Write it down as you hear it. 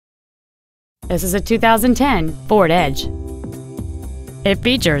This is a 2010 Ford Edge. It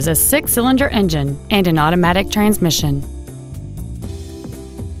features a 6-cylinder engine and an automatic transmission.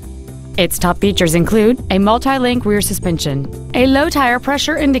 Its top features include a multi-link rear suspension, a low tire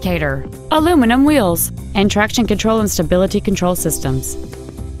pressure indicator, aluminum wheels, and traction control and stability control systems.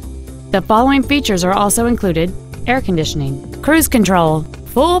 The following features are also included: air conditioning, cruise control,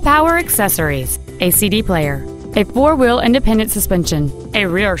 full power accessories, a CD player, a 4-wheel independent suspension, a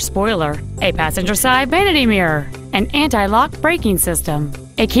rear spoiler, a passenger side vanity mirror, an anti-lock braking system,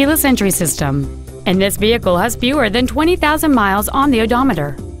 a keyless entry system, and this vehicle has fewer than 20,000 miles on the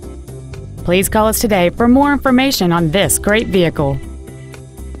odometer. Please call us today for more information on this great vehicle.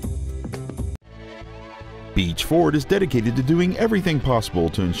 Beach Ford is dedicated to doing everything possible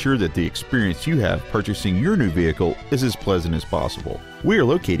to ensure that the experience you have purchasing your new vehicle is as pleasant as possible. We are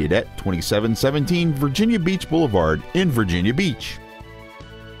located at 2717 Virginia Beach Boulevard in Virginia Beach.